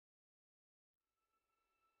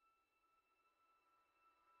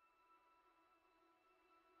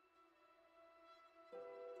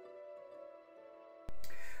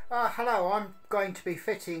Hello, I'm going to be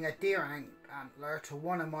fitting a deer antler to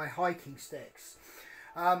one of my hiking sticks.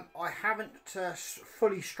 I haven't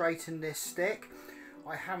fully straightened this stick.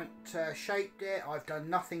 I haven't shaped it. I've done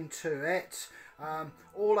nothing to it.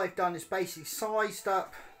 All I've done is basically sized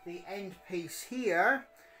up the end piece here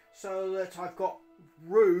so that I've got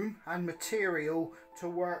room and material to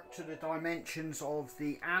work to the dimensions of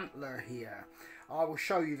the antler here. I will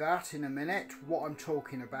show you that in a minute, what I'm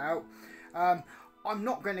talking about. I'm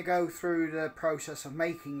not going to go through the process of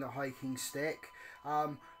making the hiking stick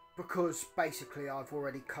because basically I've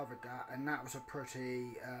already covered that, and that was a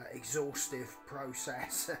pretty exhaustive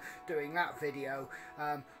process doing that video,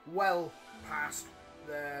 well past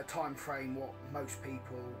the time frame what most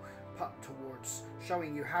people put towards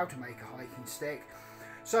showing you how to make a hiking stick.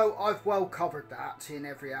 So I've well covered that in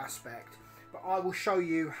every aspect, but I will show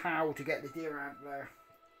you how to get the deer antler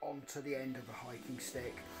onto the end of a hiking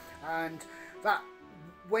stick, and that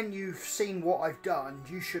when you've seen what I've done,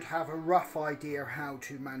 you should have a rough idea how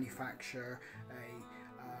to manufacture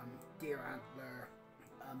a deer antler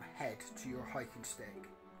head to your hiking stick.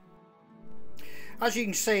 As you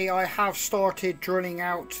can see, I have started drilling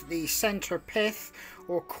out the center pith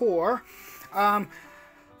or core. The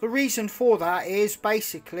reason for that is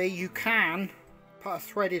basically you can put a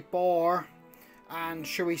threaded bar and,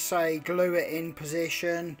 shall we say, glue it in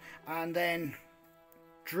position and then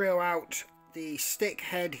drill out the stick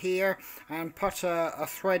head here and put a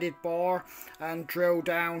threaded bar and drill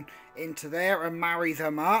down into there and marry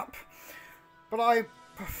them up. But I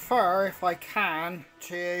prefer, if I can,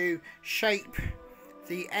 to shape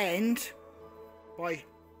the end by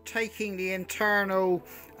taking the internal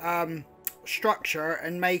structure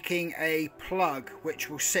and making a plug which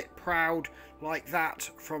will sit proud like that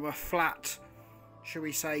from a flat, shall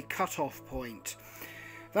we say, cut-off point.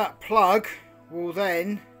 That plug will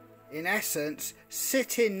then, in essence,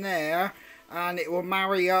 sit in there and it will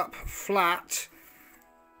marry up flat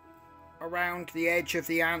around the edge of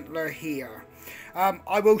the antler here.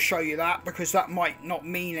 I will show you that because that might not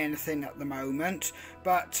mean anything at the moment,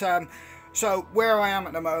 but so where I am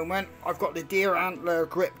at the moment, I've got the deer antler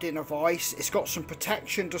gripped in a vise. It's got some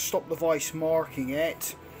protection to stop the vise marking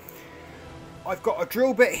it. I've got a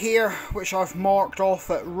drill bit here which I've marked off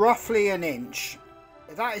at roughly an inch.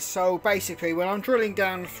 That is so basically when I'm drilling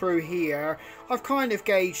down through here, I've kind of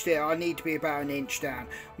gauged it. I need to be about an inch down.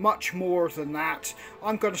 Much more than that,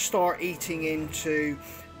 I'm going to start eating into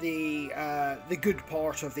the good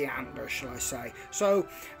part of the antler, shall I say. So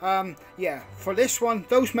yeah, for this one,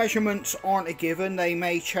 those measurements aren't a given. They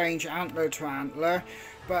may change antler to antler,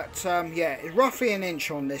 but yeah, roughly an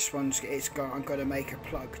inch on this one. I'm going to make a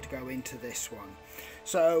plug to go into this one.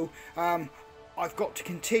 So I've got to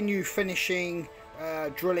continue finishing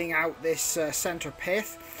drilling out this center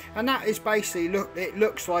pith, and that is basically, it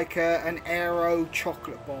looks like an Aero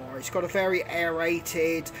chocolate bar. It's got a very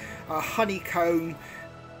aerated honeycomb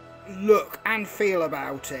look and feel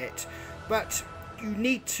about it, but you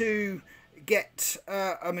need to get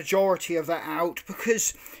a majority of that out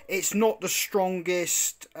because it's not the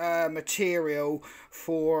strongest material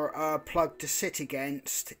for a plug to sit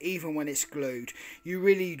against, even when it's glued. You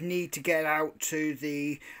really need to get out to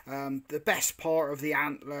the best part of the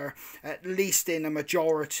antler, at least in a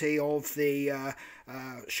majority of the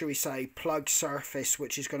shall we say, plug surface,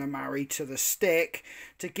 which is going to marry to the stick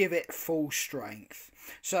to give it full strength.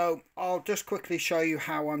 So I'll just quickly show you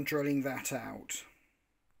how I'm drilling that out.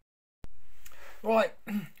 Right,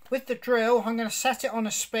 with the drill, I'm going to set it on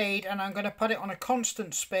a speed and I'm going to put it on a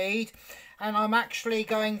constant speed, and I'm actually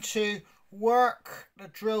going to work the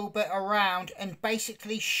drill bit around and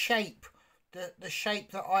basically shape the shape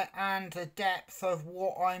that and the depth of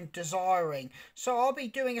what I'm desiring. So I'll be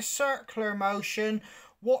doing a circular motion,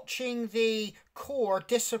 watching the core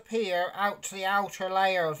disappear out to the outer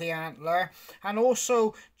layer of the antler, and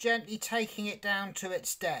also gently taking it down to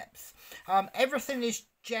its depth. Everything is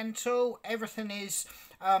gentle, everything is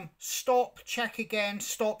stop, check again,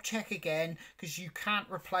 stop, check again, because you can't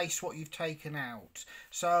replace what you've taken out.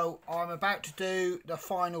 So I'm about to do the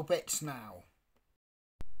final bits now.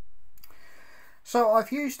 So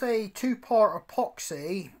I've used a two-part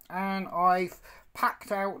epoxy and I've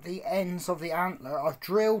packed out the ends of the antler. I've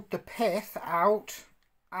drilled the pith out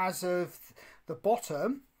as of the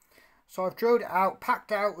bottom. So I've drilled it out,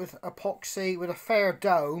 packed out with epoxy with a fair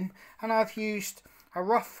dome, and I've used a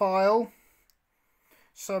rough file,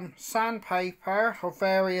 some sandpaper of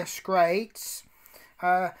various grades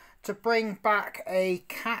to bring back a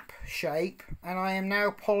cap shape, and I am now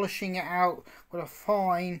polishing it out with a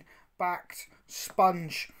fine backed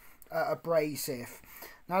sponge abrasive.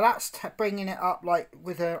 Now that's bringing it up like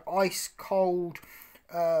with an ice cold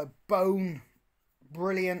bone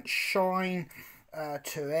brilliant shine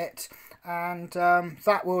to it, and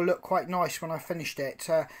that will look quite nice when I finished it.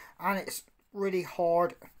 And it's really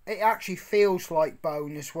hard. It actually feels like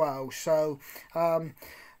bone as well, so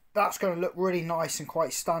that's going to look really nice and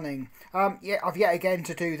quite stunning. Yeah, I've yet again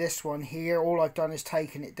to do this one here. All I've done is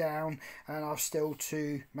taken it down, and I've still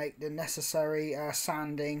to make the necessary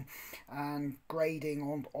sanding and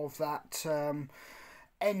grading of that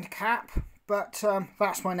end cap. But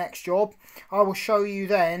that's my next job. I will show you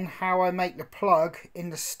then how I make the plug in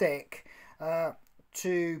the stick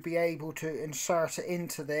to be able to insert it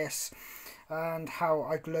into this, and how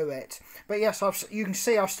I glue it. But yes, you can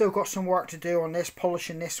see I've still got some work to do on this,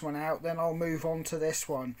 polishing this one out, then I'll move on to this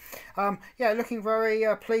one. Yeah, looking very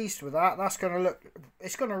pleased with that. That's going to look,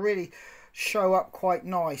 it's going to really show up quite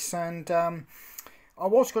nice. And I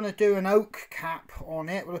was going to do an oak cap on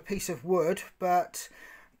it with a piece of wood, but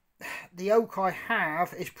the oak I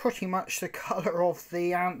have is pretty much the colour of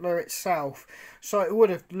the antler itself, so it would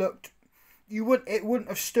have looked, it wouldn't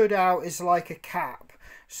have stood out as like a cap.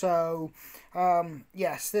 So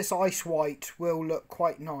yes, this ice white will look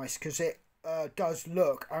quite nice because it does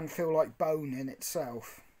look and feel like bone in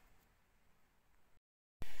itself.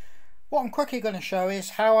 What I'm quickly going to show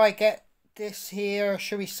is how I get this here,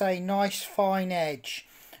 shall we say, nice fine edge.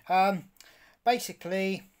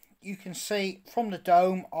 Basically, you can see from the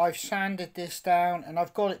dome I've sanded this down and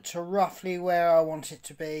I've got it to roughly where I want it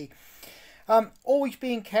to be. Always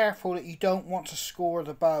being careful that you don't want to score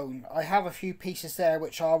the bone. I have a few pieces there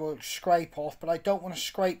which I will scrape off, but I don't want to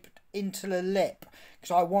scrape into the lip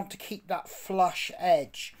because I want to keep that flush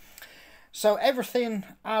edge. So everything,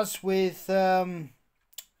 as with when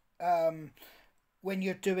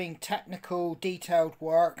you're doing technical detailed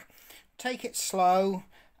work, take it slow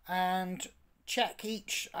and check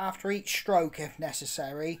after each stroke if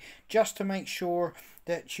necessary, just to make sure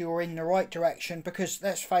that you're in the right direction, because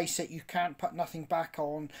let's face it, you can't put nothing back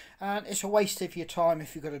on and it's a waste of your time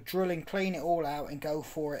if you've got to drill and clean it all out and go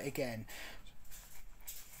for it again.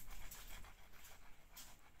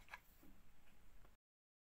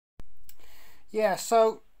 Yeah,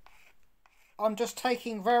 so I'm just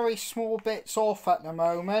taking very small bits off at the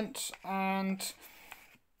moment, and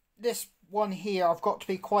this one here I've got to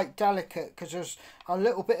be quite delicate because there's a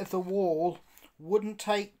little bit of the wall wouldn't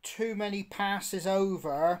take too many passes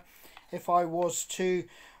over if I was to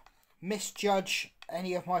misjudge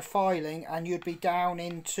any of my filing, and you'd be down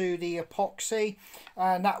into the epoxy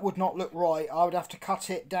and that would not look right. I would have to cut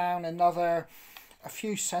it down a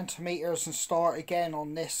few centimeters and start again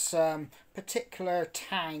on this particular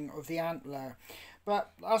tang of the antler.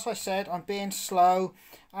 But as I said, I'm being slow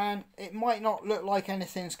and it might not look like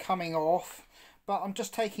anything's coming off, but I'm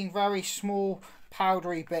just taking very small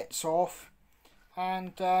powdery bits off,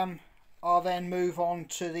 and I'll then move on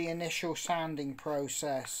to the initial sanding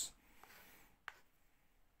process.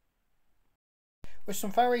 With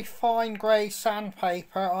some very fine grey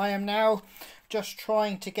sandpaper, I am now just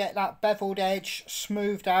trying to get that beveled edge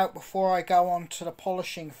smoothed out before I go on to the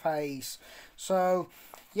polishing phase. So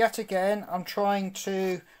yet again, I'm trying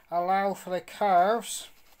to allow for the curves,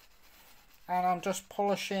 and I'm just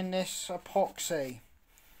polishing this epoxy.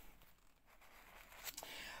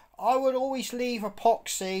 I would always leave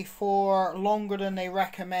epoxy for longer than they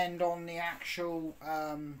recommend on the actual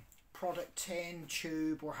product tin,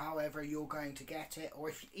 tube, or however you're going to get it.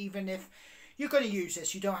 Or even if you're going to use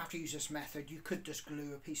this, you don't have to use this method. You could just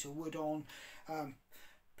glue a piece of wood on,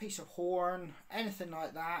 piece of horn, anything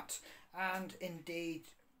like that, and indeed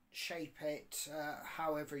shape it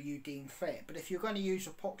however you deem fit. But if you're going to use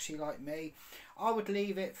epoxy like me, I would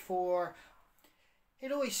leave it for,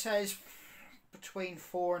 it always says between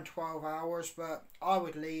 4 and 12 hours, but I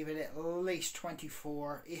would leave it at least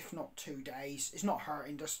 24, if not 2 days. It's not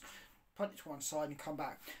hurting, just put it to one side and come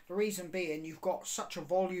back. The reason being, you've got such a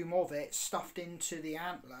volume of it stuffed into the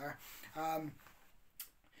antler,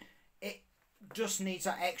 it just needs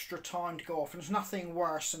that extra time to go off, and there's nothing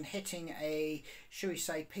worse than hitting a, shall we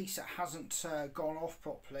say, piece that hasn't gone off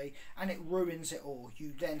properly and it ruins it all.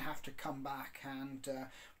 You then have to come back and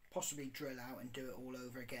possibly drill out and do it all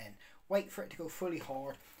over again. Wait for it to go fully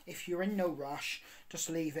hard. If you're in no rush, just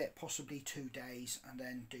leave it possibly 2 days and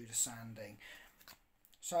then do the sanding.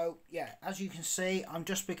 So yeah, as you can see, I'm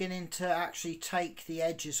just beginning to actually take the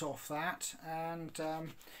edges off that, and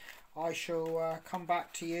I shall come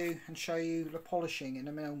back to you and show you the polishing in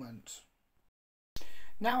a moment.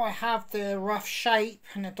 Now I have the rough shape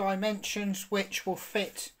and the dimensions which will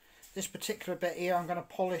fit this particular bit here. I'm going to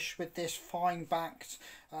polish with this fine backed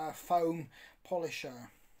foam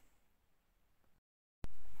polisher.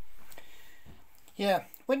 Yeah,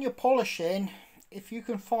 when you're polishing, if you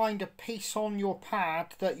can find a piece on your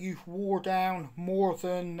pad that you've wore down more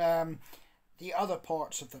than the other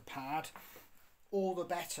parts of the pad, all the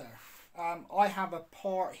better. I have a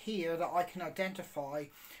part here that I can identify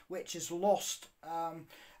which has lost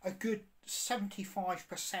a good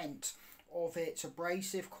 75% of its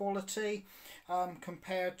abrasive quality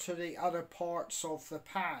compared to the other parts of the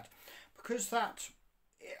pad, because that,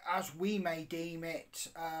 as we may deem it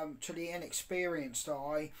to the inexperienced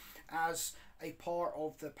eye, as a part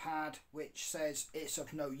of the pad which says it's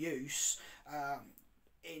of no use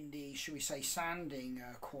in the, shall we say, sanding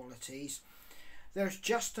qualities. There's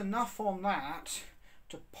just enough on that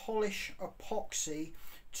to polish epoxy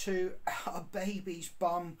to a baby's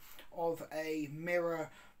bum of a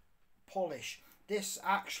mirror polish. This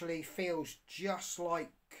actually feels just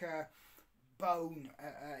like bone.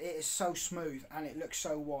 It is so smooth and it looks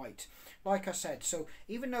so white. Like I said, so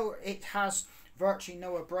even though it has virtually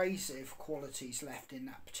no abrasive qualities left in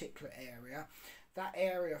that particular area, that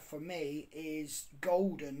area for me is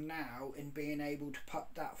golden now in being able to put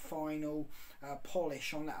that final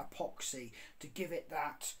polish on that epoxy to give it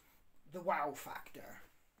the wow factor.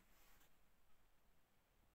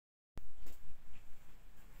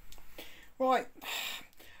 Right,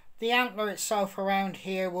 the antler itself around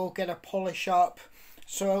here will get a polish up,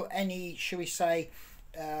 so any, shall we say,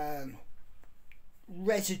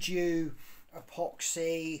 residue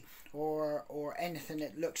epoxy or anything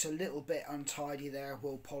that looks a little bit untidy there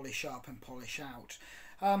will polish up and polish out.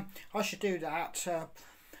 I should do that,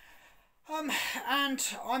 and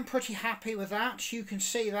I'm pretty happy with that. You can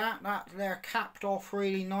see that they're capped off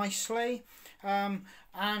really nicely, and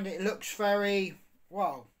it looks very,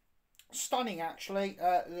 well, stunning actually.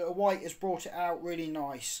 The white has brought it out really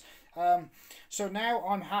nice. So now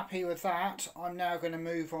I'm happy with that. I'm now going to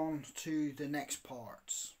move on to the next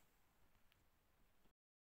parts.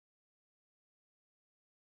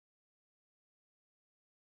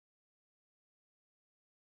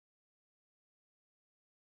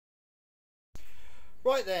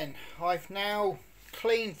 Right then, I've now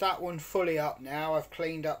cleaned that one fully up now. I've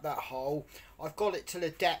cleaned up that hole. I've got it to the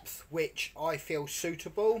depth which I feel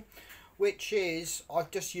suitable, which is, I've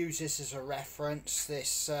just used this as a reference,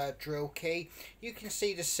 this drill key. You can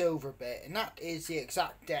see the silver bit, and that is the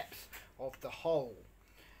exact depth of the hole.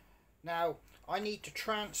 Now, I need to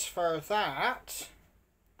transfer that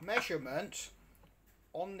measurement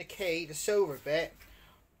on the key, the silver bit,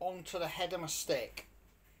 onto the head of my stick.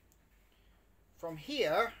 From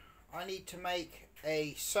here, I need to make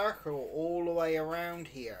a circle all the way around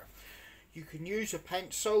here. You can use a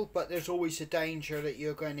pencil, but there's always a danger that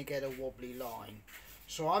you're going to get a wobbly line.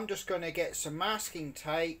 So I'm just going to get some masking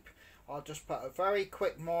tape. I'll just put a very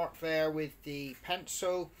quick mark there with the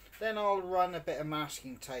pencil. Then I'll run a bit of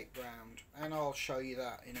masking tape round, and I'll show you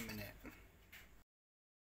that in a minute.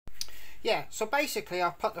 Yeah, so basically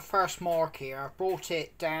I've put the first mark here. I've brought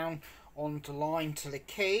it down on the line to the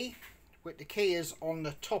key. With the key is on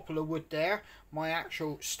the top of the wood there, my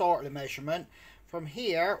actual start of the measurement. From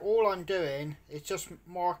here, all I'm doing is just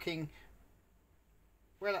marking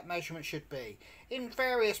where that measurement should be in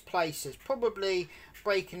various places, probably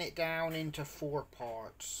breaking it down into 4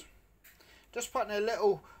 parts. Just putting a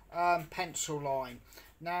little pencil line.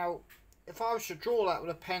 Now, if I was to draw that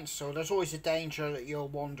with a pencil, there's always a danger that you'll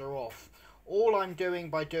wander off. All I'm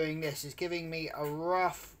doing by doing this is giving me a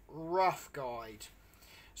rough guide.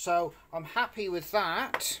 So I'm happy with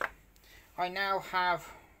that. I now have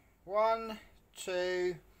 1,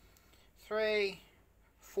 2, 3,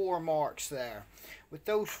 4 marks there. With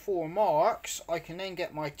those 4 marks, I can then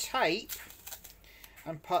get my tape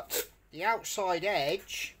and put the outside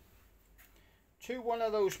edge to one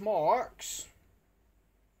of those marks,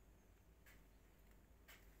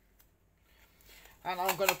 and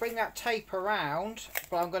I'm going to bring that tape around,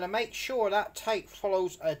 but I'm going to make sure that tape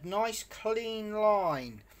follows a nice clean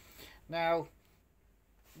line. Now,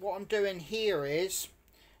 what I'm doing here is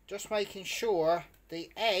just making sure the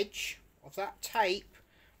edge of that tape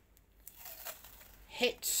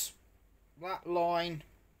hits that line,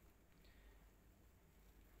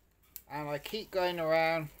 and I keep going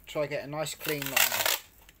around till I get a nice clean line.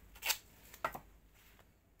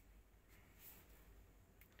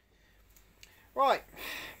 Right,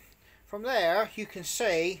 from there you can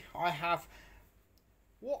see I have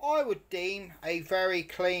what I would deem a very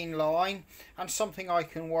clean line and something I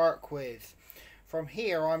can work with. From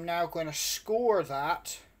here I'm now going to score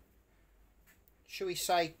that, shall we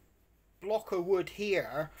say, block of wood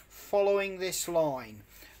here following this line,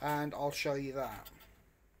 and I'll show you that.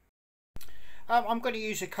 I'm going to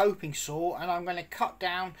use a coping saw, and I'm going to cut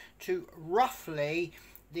down to roughly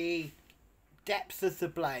the depth of the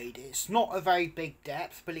blade. It's not a very big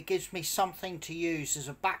depth, but it gives me something to use as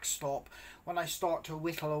a backstop when I start to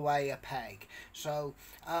whittle away a peg. So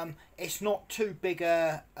it's not too big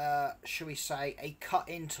a shall we say, a cut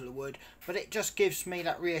into the wood, but it just gives me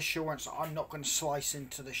that reassurance that I'm not going to slice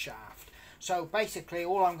into the shaft. So basically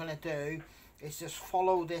all I'm going to do is just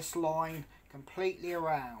follow this line completely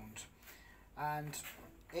around, and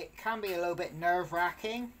it can be a little bit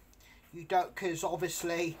nerve-wracking. You don't, because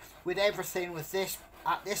obviously with everything with this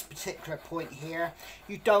at this particular point here,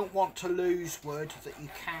 you don't want to lose wood that you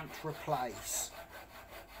can't replace.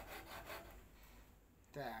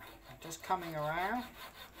 There, I'm just coming around,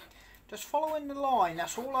 just following the line,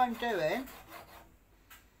 that's all I'm doing,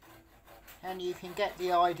 and you can get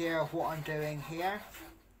the idea of what I'm doing here.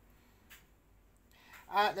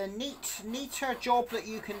 The neater job that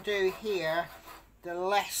you can do here, the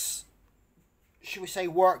less, should we say,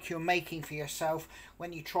 work you're making for yourself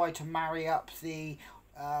when you try to marry up the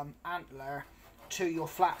antler to your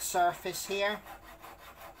flat surface here.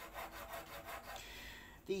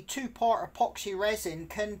 The two-part epoxy resin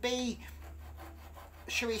can be,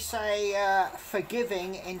 shall we say,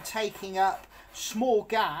 forgiving in taking up small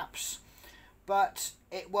gaps, but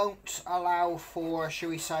it won't allow for, shall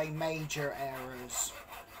we say, major errors.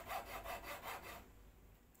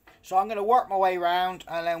 So I'm going to work my way around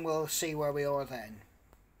and then we'll see where we are then.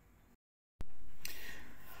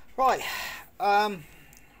 Right,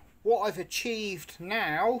 what I've achieved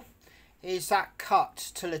now is that cut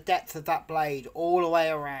to the depth of that blade all the way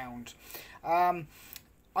around. I'm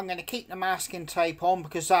going to keep the masking tape on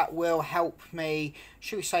because that will help me,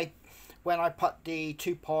 should we say, when I put the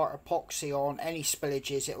two-part epoxy on, any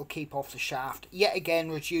spillages it will keep off the shaft. Yet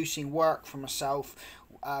again, reducing work for myself,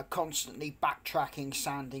 constantly backtracking,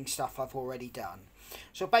 sanding stuff I've already done.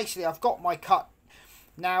 So basically I've got my cut.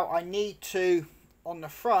 Now I need to, on the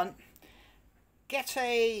front, get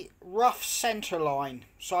a rough center line.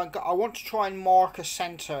 So I want to try and mark a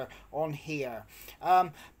center on here.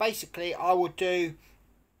 Basically I would do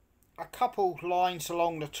a couple lines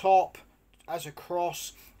along the top as a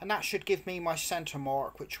cross, and that should give me my center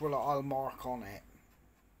mark, which I'll mark on it.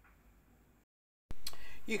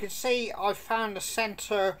 You can see I've found the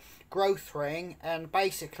center growth ring, and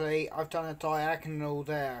basically I've done a diagonal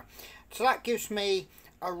there. So that gives me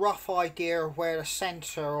a rough idea of where the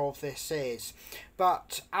center of this is.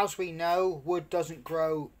 But as we know, wood doesn't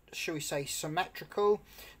grow, shall we say, symmetrical.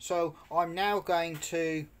 So I'm now going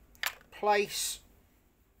to place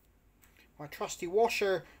my trusty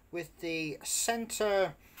washer with the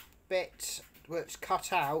center bit that's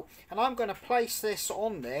cut out, and I'm going to place this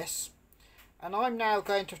on this, and I'm now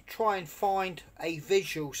going to try and find a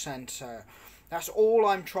visual center. That's all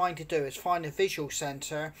I'm trying to do, is find a visual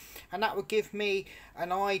center, and that will give me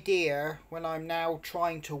an idea when I'm now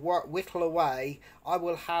trying to whittle away. I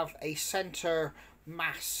will have a center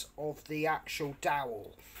mass of the actual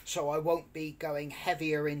dowel, so I won't be going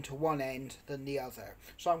heavier into one end than the other.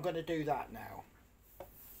 So I'm going to do that now.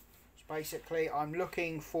 So basically I'm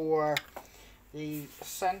looking for the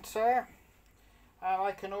center, and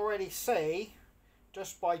I can already see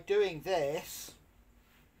just by doing this,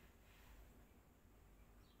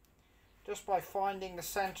 just by finding the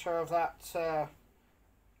center of that,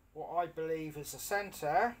 what I believe is the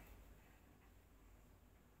center,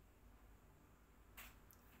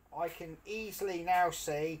 I can easily now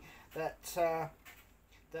see that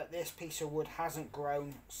that this piece of wood hasn't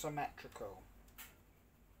grown symmetrical.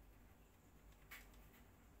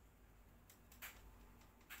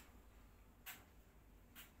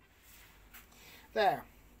 There.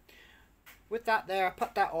 With that there, I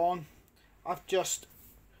put that on. I've just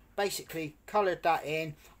basically coloured that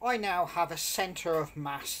in. I now have a centre of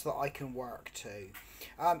mass that I can work to.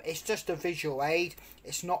 It's just a visual aid.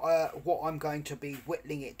 It's not what I'm going to be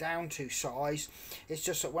whittling it down to size. It's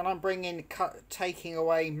just that when I'm taking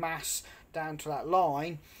away mass down to that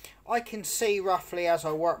line, I can see roughly as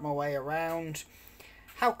I work my way around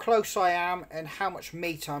how close I am and how much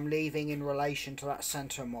meat I'm leaving in relation to that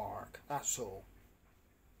centre mark. That's all.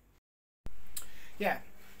 Yeah,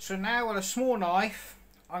 so now with a small knife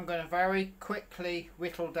I'm going to very quickly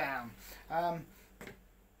whittle down.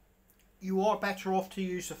 You are better off to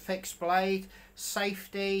use a fixed blade,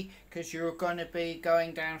 safety, because you're going to be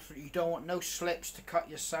going down, you don't want no slips to cut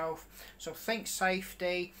yourself. So think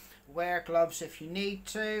safety, wear gloves if you need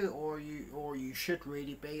to, or you should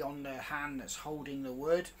really be on the hand that's holding the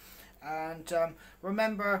wood. And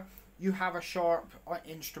remember, you have a sharp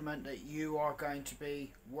instrument that you are going to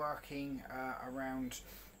be working around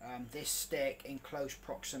this stick in close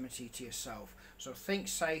proximity to yourself. So think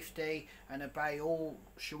safety and obey all,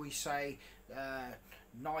 shall we say,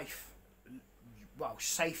 knife well,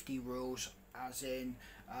 safety rules, as in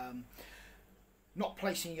not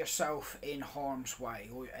placing yourself in harm's way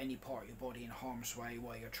or any part of your body in harm's way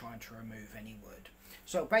while you're trying to remove any wood.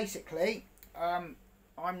 So basically, I'm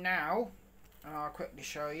now, and I'll quickly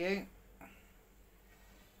show you,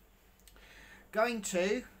 going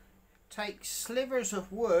to take slivers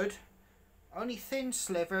of wood, only thin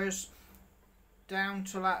slivers, down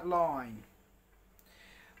to that line.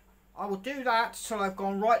 I will do that till I've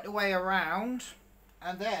gone right the way around,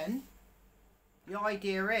 and then the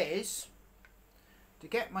idea is to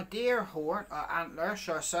get my deer horn, antler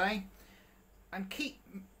shall I say, and keep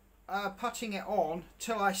putting it on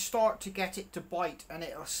till I start to get it to bite, and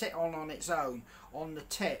it'll sit on its own on the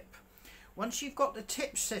tip. Once you've got the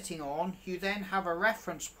tip sitting on, you then have a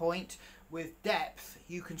reference point with depth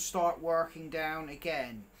you can start working down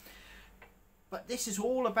again. But this is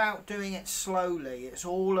all about doing it slowly. It's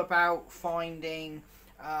all about finding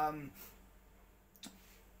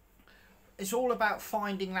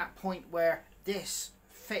that point where this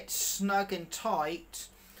fits snug and tight.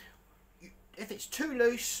 If it's too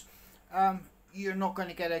loose, you're not going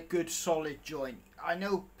to get a good solid joint. I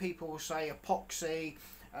know people will say epoxy,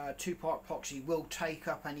 two-part epoxy will take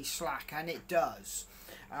up any slack, and it does.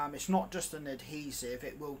 It's not just an adhesive,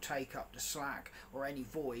 it will take up the slack or any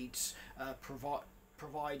voids,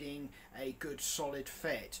 providing a good solid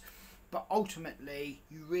fit. But ultimately,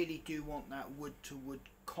 you really do want that wood-to-wood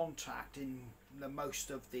contact in the most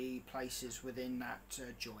of the places within that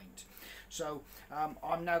joint. So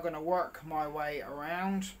I'm now going to work my way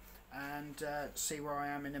around and see where I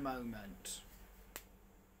am in a moment.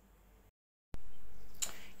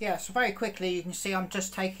 Yeah, so very quickly you can see I'm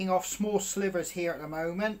just taking off small slivers here at the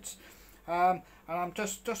moment, and I'm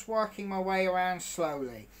just working my way around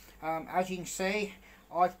slowly. As you can see,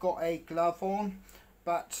 I've got a glove on,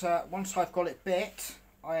 but once I've got it bit,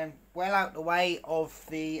 I am well out the way of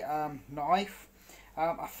the knife.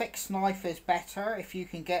 A fixed knife is better if you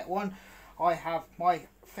can get one. I have my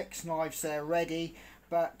fixed knives there ready,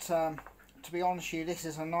 but to be honest with you, this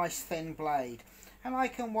is a nice thin blade. And I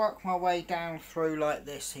can work my way down through like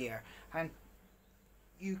this here, and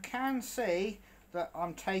you can see that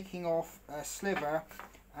I'm taking off a sliver,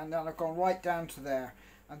 and then I've gone right down to there,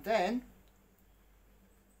 and then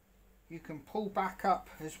you can pull back up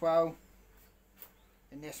as well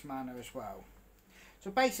in this manner as well.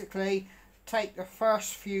 So basically take the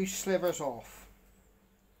first few slivers off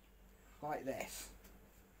like this.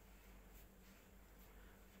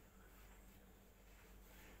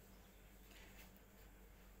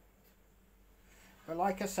 But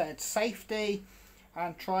like I said, safety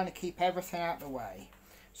and trying to keep everything out of the way.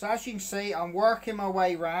 So as you can see, I'm working my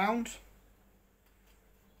way round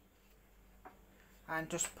and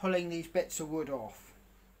just pulling these bits of wood off.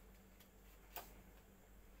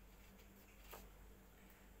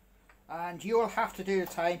 And you'll have to do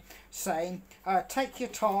the same. Take your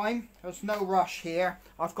time, there's no rush here.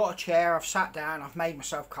 I've got a chair, I've sat down, I've made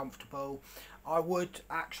myself comfortable. I would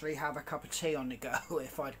actually have a cup of tea on the go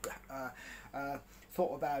if I'd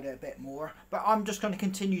thought about it a bit more, but I'm just going to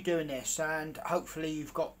continue doing this, and hopefully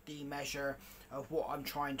you've got the measure of what I'm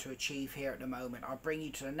trying to achieve here at the moment. I'll bring you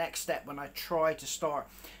to the next step when I try to start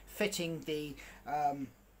fitting the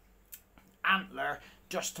antler,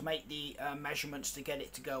 just to make the measurements to get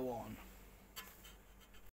it to go on.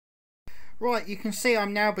 Right, you can see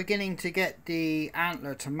I'm now beginning to get the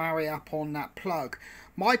antler to marry up on that plug.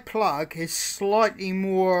 My plug is slightly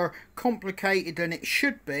more complicated than it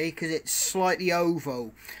should be because it's slightly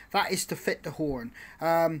oval. That is to fit the horn,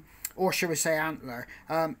 or should we say antler.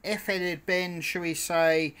 If it had been, should we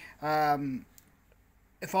say,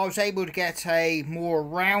 if I was able to get a more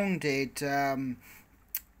rounded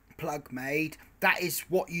plug made, that is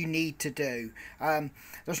what you need to do.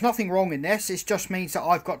 There's nothing wrong in this, it just means that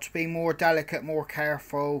I've got to be more delicate, more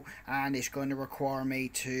careful, and it's going to require me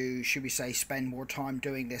to, should we say, spend more time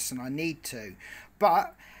doing this than I need to.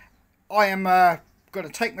 But I am going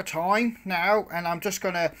to take my time now, and I'm just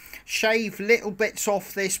going to shave little bits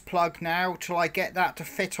off this plug now till I get that to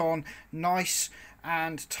fit on nice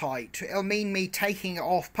and tight. It'll mean me taking it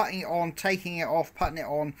off, putting it on, taking it off, putting it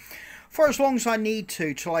on for as long as I need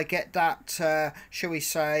to till I get that, shall we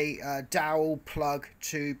say, dowel plug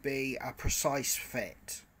to be a precise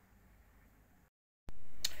fit.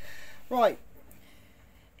 Right,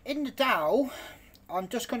 in the dowel, I'm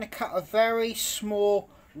just going to cut a very small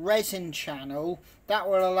resin channel that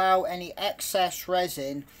will allow any excess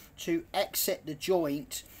resin to exit the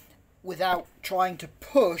joint without trying to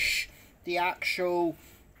push the actual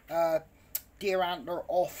deer antler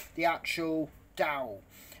off the actual dowel.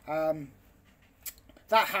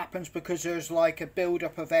 that happens because there's like a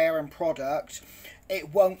build-up of air and product.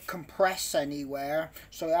 It won't compress anywhere,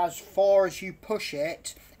 so as far as you push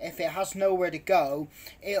it, if it has nowhere to go,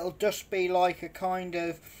 it'll just be like a kind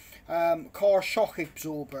of car shock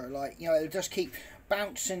absorber. Like, you know, it'll just keep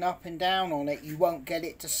bouncing up and down on it. You won't get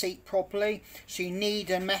it to seat properly, so you need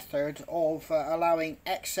a method of allowing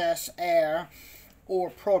excess air or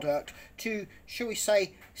product to, shall we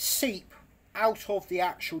say, seep out of the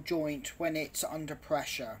actual joint when it's under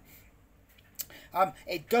pressure.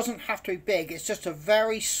 It doesn't have to be big, it's just a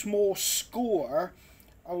very small score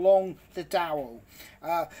along the dowel.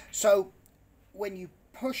 So when you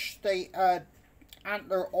push the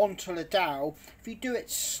antler onto the dowel, if you do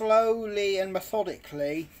it slowly and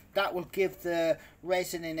methodically, that will give the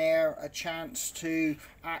resin in air a chance to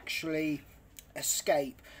actually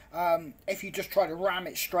escape. If you just try to ram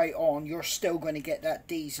it straight on, you're still going to get that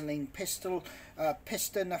dieseling piston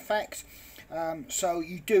effect. So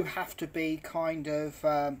you do have to be kind of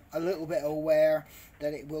a little bit aware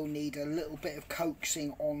that it will need a little bit of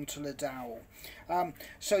coaxing onto the dowel.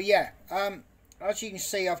 So yeah, as you can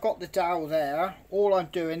see, I've got the dowel there. All I'm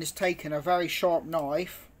doing is taking a very sharp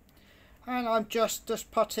knife and I'm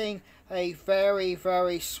just putting a very,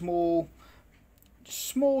 very small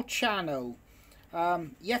channel.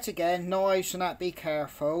 Yet again, knives and that, be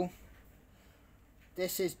careful.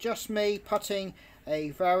 This is just me putting a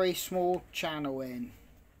very small channel in.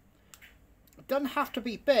 It doesn't have to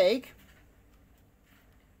be big,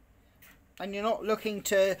 and you're not looking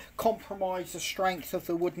to compromise the strength of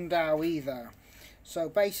the wooden dowel either. So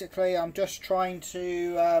basically I'm just trying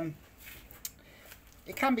to,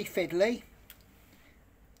 it can be fiddly,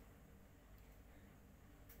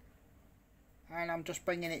 and I'm just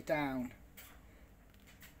bringing it down.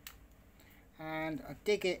 And I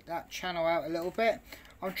dig that channel out a little bit.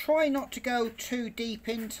 I'm trying not to go too deep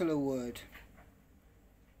into the wood.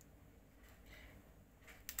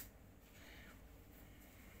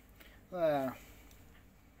 There.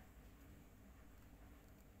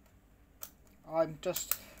 I'm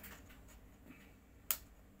just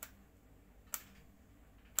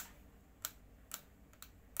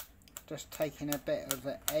taking a bit of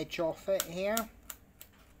the edge off it here.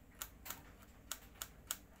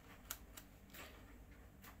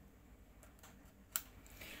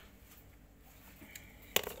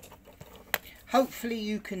 Hopefully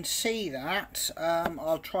you can see that.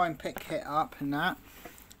 I'll try and pick it up and that.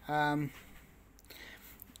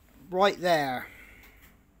 Right there.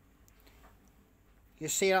 You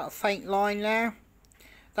see that faint line there?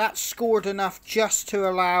 That's scored enough just to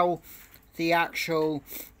allow the actual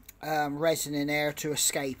resin in air to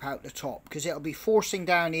escape out the top, because it'll be forcing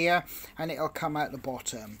down here and it'll come out the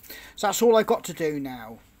bottom. So that's all I've got to do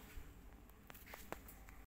now.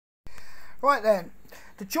 Right then,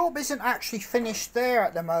 the job isn't actually finished there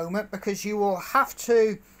at the moment, because you will have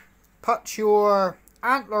to put your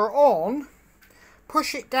antler on,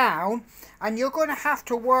 push it down, and you're going to have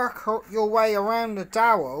to work your way around the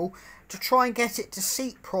dowel to try and get it to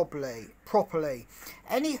seat properly.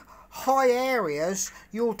 Any high areas,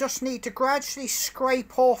 you'll just need to gradually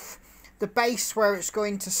scrape off the base where it's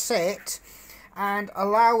going to sit and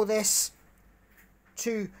allow this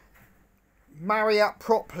to marry up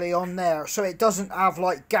properly on there, so it doesn't have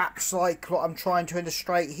like gaps like what I'm trying to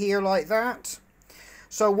illustrate here, like that.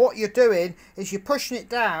 So what you're doing is you're pushing it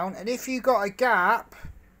down, and if you got a gap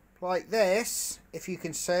like this, if you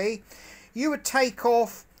can see, you would take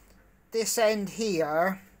off this end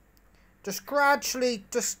here, just gradually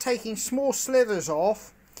just taking small slivers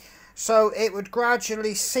off, so it would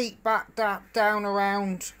gradually seep back down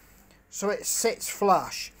around so it sits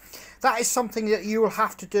flush. That is something that you will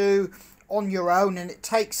have to do on your own, and it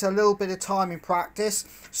takes a little bit of time in practice.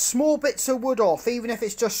 Small bits of wood off, even if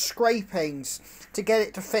it's just scrapings, to get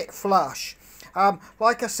it to fit flush.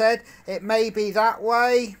 Like I said, it may be that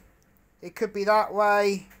way, it could be that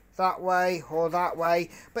way, or that way,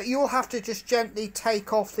 but you'll have to just gently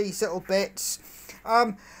take off these little bits.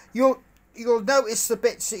 You'll notice the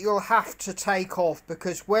bits that you'll have to take off,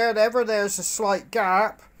 because wherever there's a slight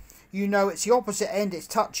gap, you know it's the opposite end it's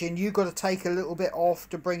touching, you've got to take a little bit off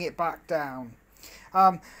to bring it back down.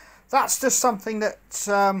 That's just something that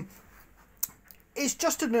is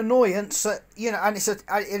just an annoyance, that, you know, and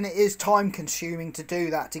it is time consuming to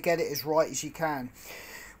do that, to get it as right as you can.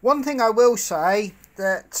 One thing I will say,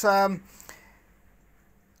 that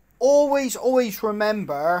always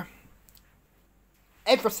remember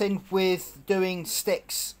everything with doing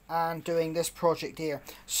sticks and doing this project here.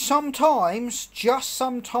 Sometimes, just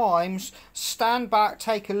sometimes, stand back,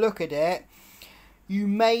 take a look at it. You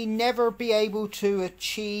may never be able to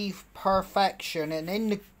achieve perfection, and in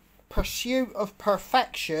the pursuit of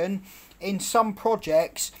perfection in some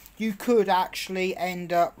projects, you could actually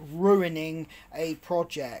end up ruining a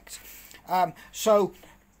project. So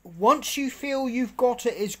once you feel you've got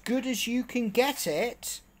it as good as you can get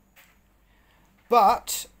it,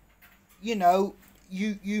 but you know,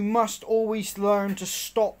 you must always learn to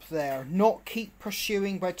stop there, not keep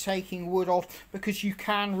pursuing by taking wood off, because you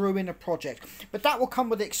can ruin a project. But that will come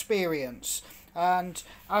with experience. And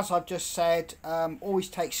as I've just said, always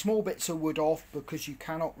take small bits of wood off because you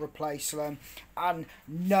cannot replace them, and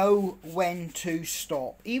know when to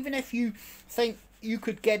stop. Even if you think you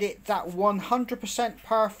could get it that 100%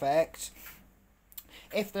 perfect,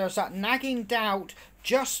 if there's that nagging doubt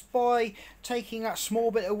just by taking that small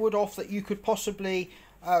bit of wood off that you could possibly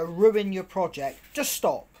ruin your project, just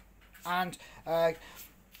stop and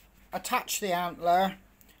attach the antler,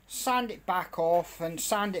 sand it back off and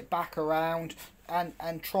sand it back around,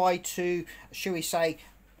 and try to, shall we say,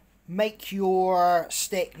 make your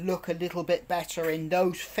stick look a little bit better in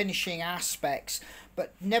those finishing aspects.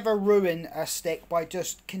 But never ruin a stick by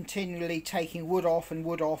just continually taking wood off and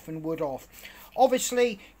wood off and wood off.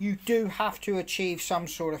 Obviously you do have to achieve some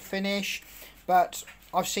sort of finish, but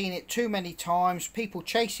I've seen it too many times, people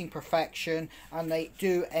chasing perfection, and they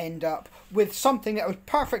do end up with something that was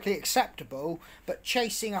perfectly acceptable, but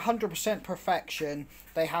chasing 100% perfection,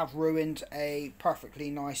 they have ruined a perfectly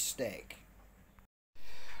nice stick.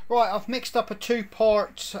 Right, I've mixed up a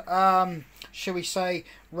two-part, shall we say,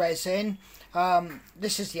 resin.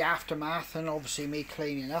 This is the aftermath, and obviously me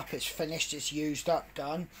cleaning up. It's finished, it's used up,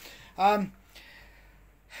 done.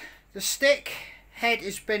 The stick head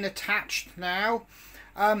has been attached now.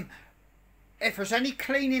 If there's any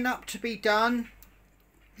cleaning up to be done,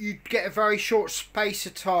 you get a very short space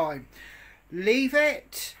of time. Leave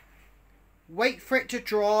it, wait for it to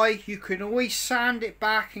dry. You can always sand it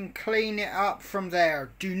back and clean it up from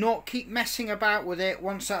there. Do not keep messing about with it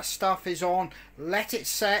once that stuff is on. Let it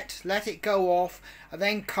set, let it go off, and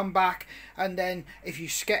then come back. And then if you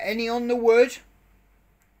get any on the wood,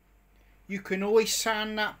 you can always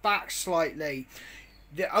sand that back slightly.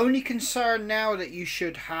 The only concern now that you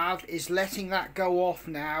should have is letting that go off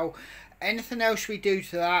now. Anything else we do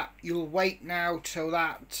to that, you'll wait now till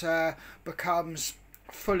that becomes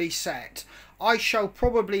fully set. I shall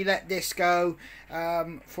probably let this go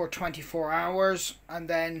for 24 hours, and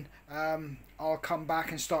then I'll come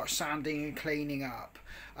back and start sanding and cleaning up.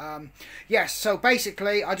 Yes, so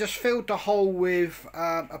basically I just filled the hole with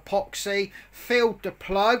epoxy, filled the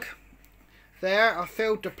plug there. I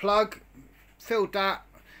filled the plug, filled that,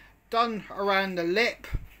 done around the lip,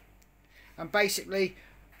 and basically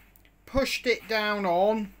pushed it down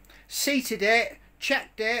on, seated it,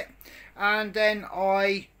 checked it, and then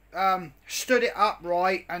I stood it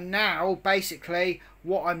upright. And now basically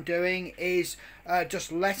what I'm doing is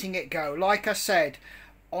just letting it go. Like I said,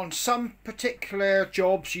 on some particular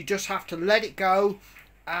jobs you just have to let it go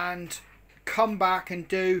and come back and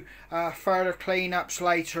do further cleanups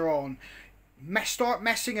later on. Start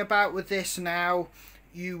messing about with this now,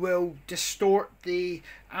 you will distort the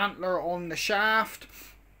antler on the shaft,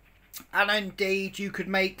 and indeed you could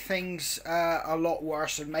make things a lot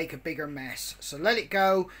worse and make a bigger mess. So let it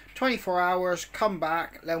go 24 hours, come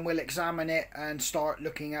back, then we'll examine it and start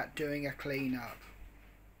looking at doing a cleanup.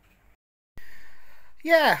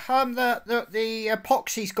 Yeah, the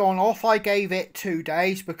epoxy's gone off. I gave it 2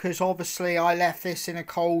 days because obviously I left this in a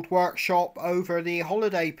cold workshop over the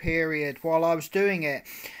holiday period while I was doing it.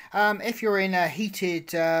 If you're in a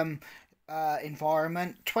heated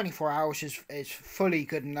environment, 24 hours is fully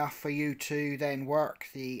good enough for you to then work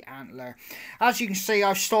the antler. As you can see,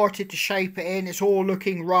 I've started to shape it in. It's all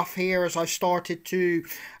looking rough here as I started to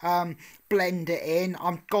blend it in.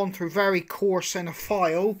 I'm gone through very coarse and a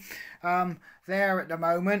file there at the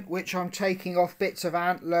moment, which I'm taking off bits of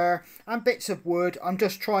antler and bits of wood. I'm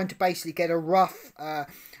just trying to basically get a rough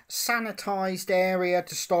sanitized area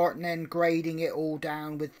to start, and then grading it all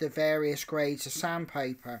down with the various grades of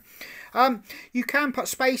sandpaper. You can put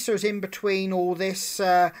spacers in between all this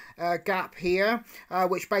gap here,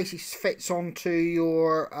 which basically fits onto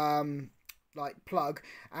your like plug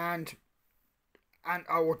and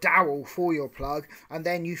or dowel for your plug, and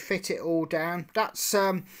then you fit it all down. That's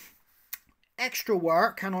extra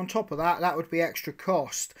work, and on top of that, that would be extra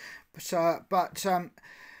cost. But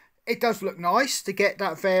it does look nice to get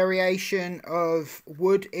that variation of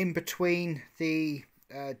wood in between the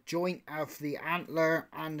joint of the antler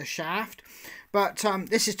and the shaft. But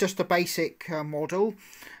this is just a basic model,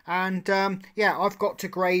 and yeah, I've got to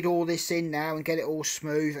grade all this in now and get it all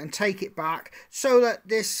smooth and take it back so that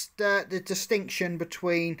this the distinction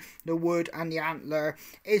between the wood and the antler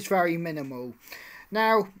is very minimal.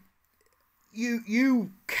 Now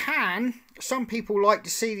you can, some people like to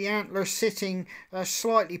see the antler sitting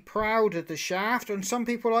slightly proud of the shaft, and some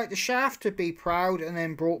people like the shaft to be proud and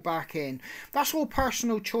then brought back in. That's all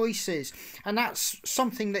personal choices, and that's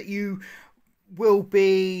something that you will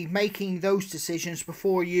be making those decisions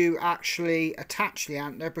before you actually attach the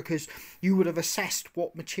antler, because you would have assessed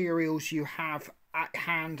what materials you have at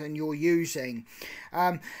hand and you're using.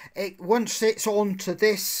 Once it's on to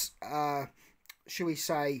this shall we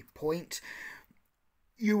say point,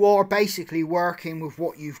 you are basically working with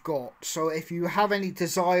what you've got. So if you have any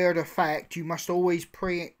desired effect, you must always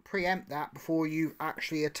preempt that before you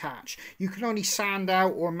actually attach. You can only sand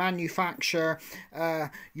out or manufacture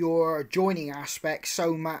your joining aspects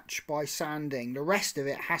so much by sanding. The rest of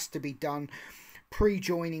it has to be done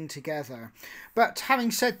pre-joining together. But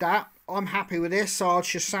having said that, I'm happy with this, so I'll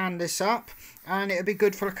just sand this up and it'll be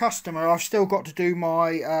good for the customer. I've still got to do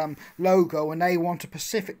my logo, and they want a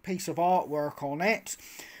specific piece of artwork on it,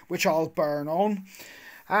 which I'll burn on.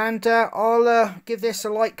 And I'll give this a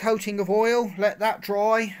light coating of oil, let that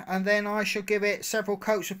dry, and then I shall give it several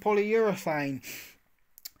coats of polyurethane.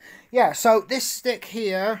 Yeah, so this stick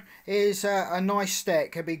here is a nice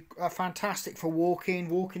stick. It'd be fantastic for walking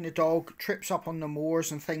the dog, trips up on the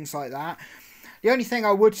moors and things like that. The only thing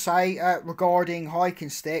I would say regarding hiking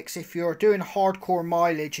sticks, if you're doing hardcore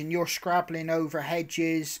mileage and you're scrabbling over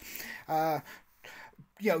hedges,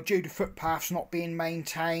 you know, due to footpaths not being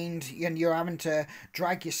maintained, and you're having to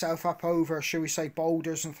drag yourself up over, shall we say,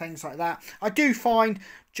 boulders and things like that, I do find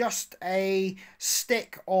just a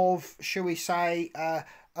stick of, shall we say, a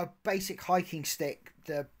basic hiking stick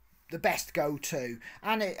the best go-to,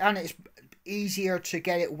 and it's easier to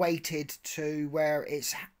get it weighted to where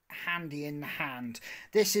it's handy in the hand.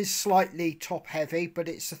 This is slightly top heavy, but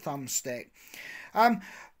it's a thumbstick.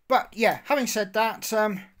 But yeah, having said that,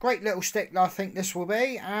 great little stick I think this will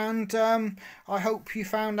be, and I hope you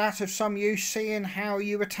found that of some use seeing how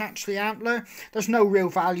you attach the antler. There's no real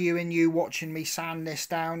value in you watching me sand this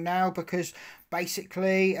down now, because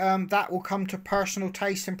basically that will come to personal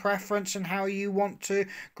taste and preference and how you want to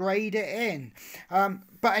grade it in.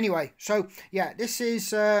 But anyway, so yeah, this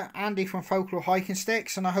is Andy from Folklore Hiking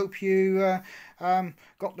Sticks, and I hope you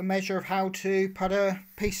got the measure of how to put a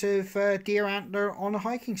piece of deer antler on a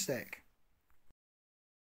hiking stick.